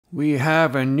We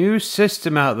have a new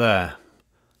system out there.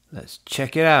 Let's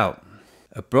check it out.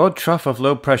 A broad trough of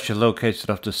low pressure located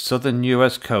off the southern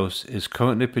US coast is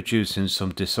currently producing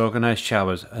some disorganized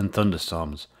showers and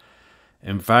thunderstorms.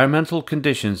 Environmental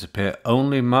conditions appear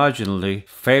only marginally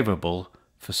favorable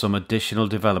for some additional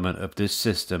development of this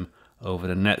system over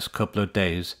the next couple of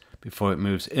days before it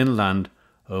moves inland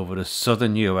over the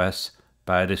southern US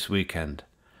by this weekend.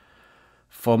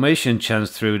 Formation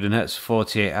chance through the next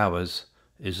 48 hours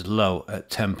is low at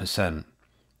 10%,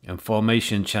 and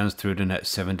formation chance through the next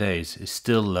 7 days is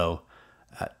still low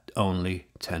at only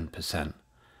 10%.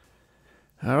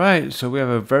 Alright, so we have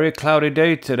a very cloudy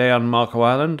day today on Marco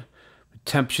Island. The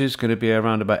temperature is going to be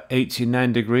around about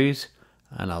 89 degrees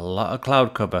and a lot of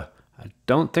cloud cover. I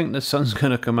don't think the sun's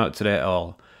going to come out today at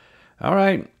all.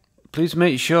 Alright, please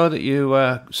make sure that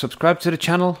you subscribe to the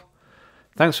channel.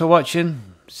 Thanks for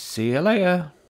watching. See you later.